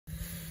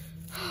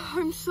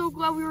I'm so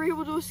glad we were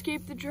able to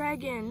escape the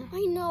dragon.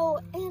 I know,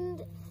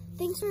 and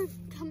thanks for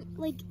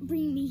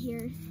bringing me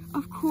here.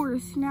 Of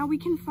course, now we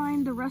can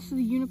find the rest of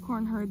the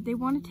unicorn herd. They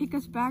want to take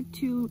us back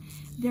to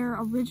their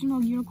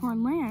original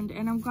unicorn land,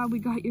 and I'm glad we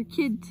got your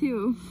kid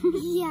too.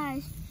 Yeah,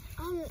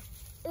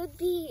 it would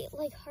be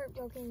like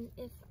heartbroken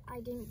if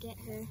I didn't get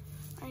her.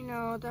 I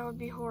know, that would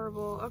be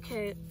horrible.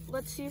 Okay,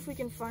 let's see if we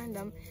can find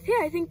them. Hey,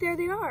 I think there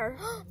they are.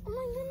 Oh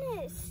my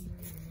goodness.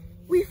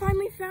 We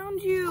finally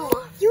found you.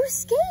 You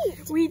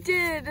escaped. We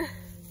did.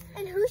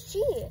 And who's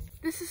she?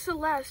 This is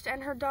Celeste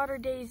and her daughter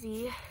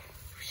Daisy.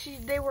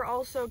 They were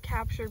also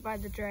captured by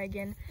the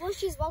dragon. Well,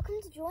 she's welcome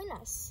to join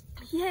us.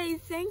 Yay,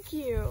 thank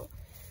you.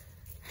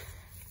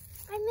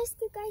 I missed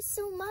you guys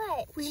so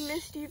much. We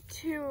missed you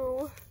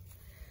too.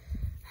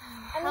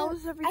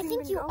 How's everything I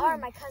think you going? are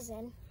my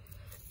cousin.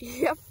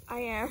 Yep, I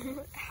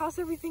am. How's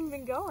everything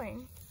been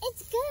going?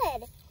 It's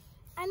good.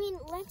 I mean,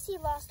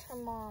 Lexi lost her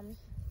mom.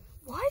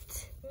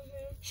 What?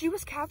 Mm-hmm. She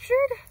was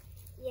captured?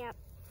 Yep.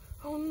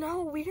 Oh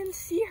no, we didn't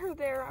see her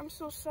there. I'm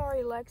so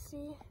sorry,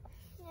 Lexi.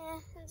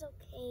 It's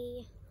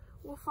okay.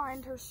 We'll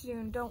find her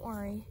soon, don't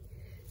worry.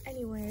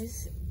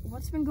 Anyways,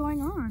 what's been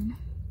going on?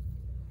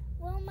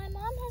 Well, my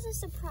mom has a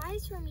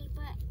surprise for me,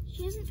 but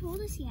she hasn't told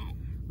us yet.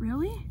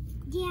 Really?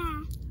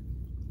 Yeah.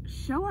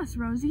 Show us,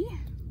 Rosie.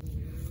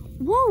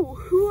 Whoa,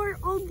 who are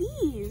all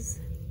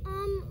these?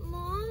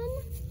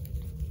 Mom?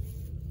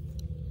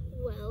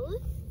 Well,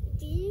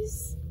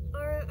 these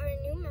are our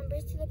new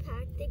members to the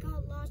pack. They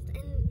got lost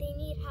and they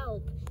need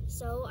help.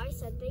 So I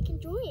said they can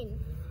join.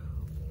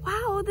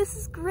 Wow, this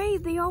is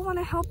great. They all want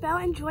to help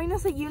out and join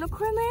us at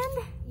Unicorn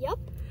Land? Yep.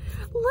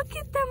 Look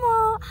at them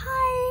all.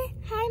 Hi.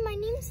 Hi, my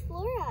name's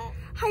Flora.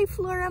 Hi,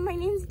 Flora. My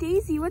name's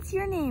Daisy. What's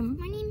your name?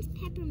 My name's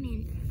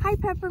Peppermint. Hi,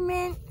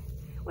 Peppermint.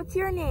 What's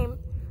your name?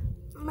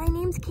 My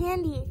name's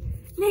Candy.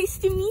 Nice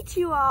to meet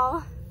you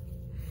all.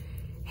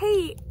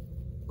 Hey,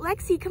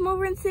 Lexi, come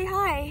over and say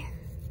hi.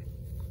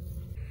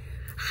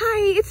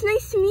 Hi, it's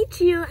nice to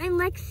meet you. I'm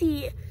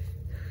Lexi.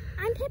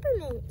 I'm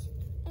Peppermint.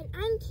 And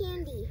I'm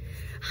Candy.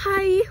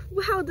 Hi.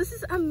 Wow, this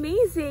is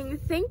amazing.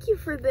 Thank you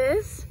for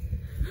this.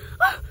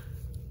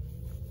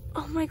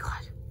 Oh my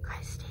God.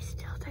 Guys, stay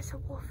still. There's a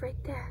wolf right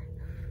there.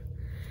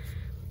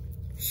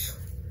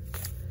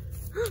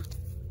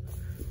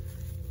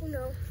 Oh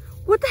no.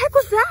 What the heck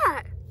was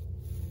that?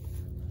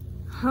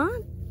 Huh?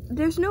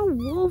 There's no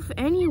wolf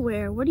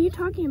anywhere. What are you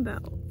talking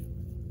about?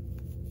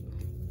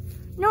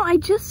 No, I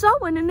just saw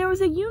one and there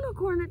was a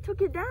unicorn that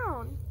took it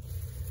down.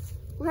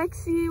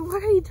 Lexi,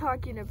 what are you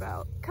talking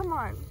about? Come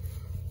on.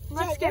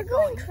 Let's get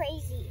going. You're going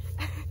crazy.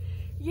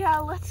 Yeah,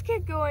 let's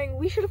get going.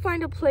 We should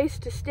find a place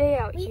to stay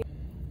out here.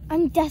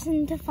 I'm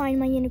destined to find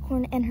my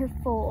unicorn and her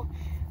foal.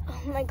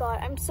 Oh my God,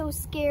 I'm so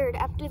scared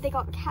after they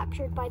got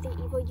captured by the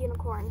evil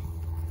unicorn.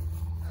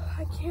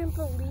 I can't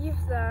believe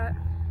that.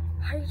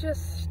 I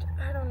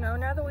don't know,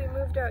 now that we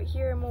moved out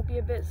here and we'll be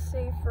a bit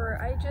safer,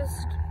 I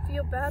just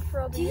feel bad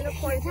for all the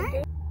unicorns and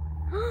babies.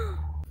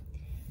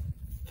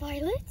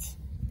 Violet?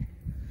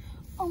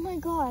 Oh my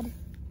God.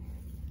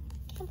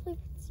 I can't believe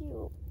it's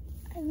you.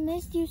 I've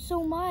missed you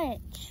so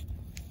much.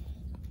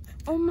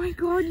 Oh my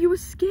God, you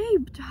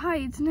escaped. Hi,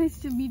 it's nice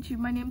to meet you.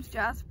 My name's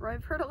Jasper.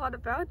 I've heard a lot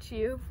about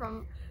you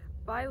from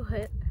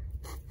Violet.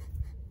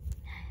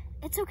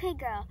 It's okay,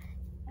 girl.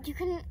 You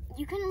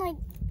can like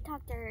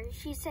talk to her.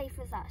 She's safe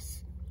with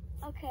us.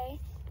 Okay.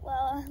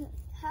 Well,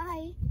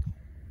 hi.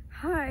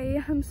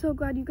 Hi, I'm so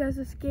glad you guys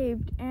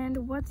escaped.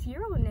 And what's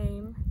your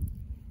name?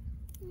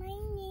 My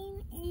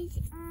name is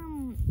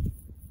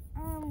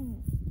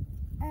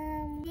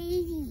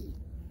Daisy.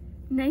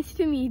 Nice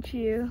to meet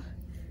you.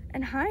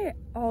 And hi,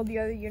 all the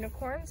other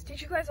unicorns.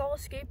 Did you guys all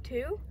escape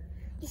too?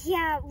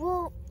 Yeah,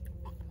 well,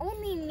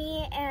 only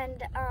me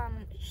and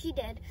she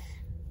did,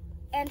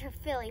 and her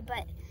filly,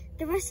 but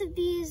the rest of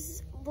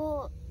these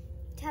will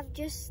have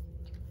just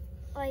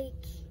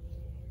like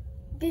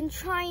been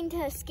trying to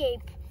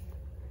escape.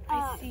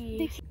 I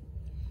see.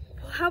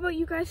 Well, how about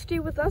you guys stay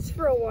with us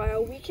for a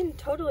while? We can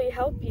totally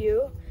help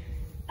you.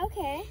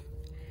 Okay.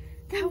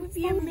 That would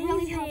be would amazing.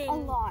 really help a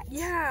lot.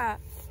 Yeah.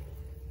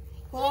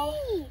 Well,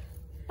 Yay!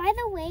 By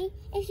the way,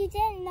 if you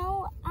didn't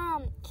know,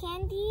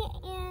 Candy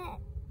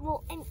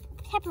and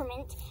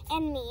Peppermint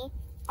and me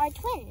are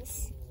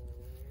twins.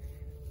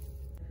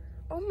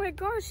 oh my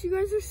gosh, you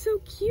guys are so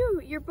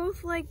cute. You're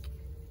both like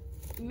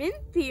mint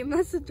theme.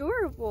 That's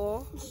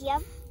adorable.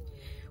 Yep.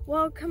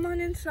 Well, come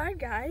on inside,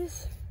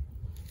 guys.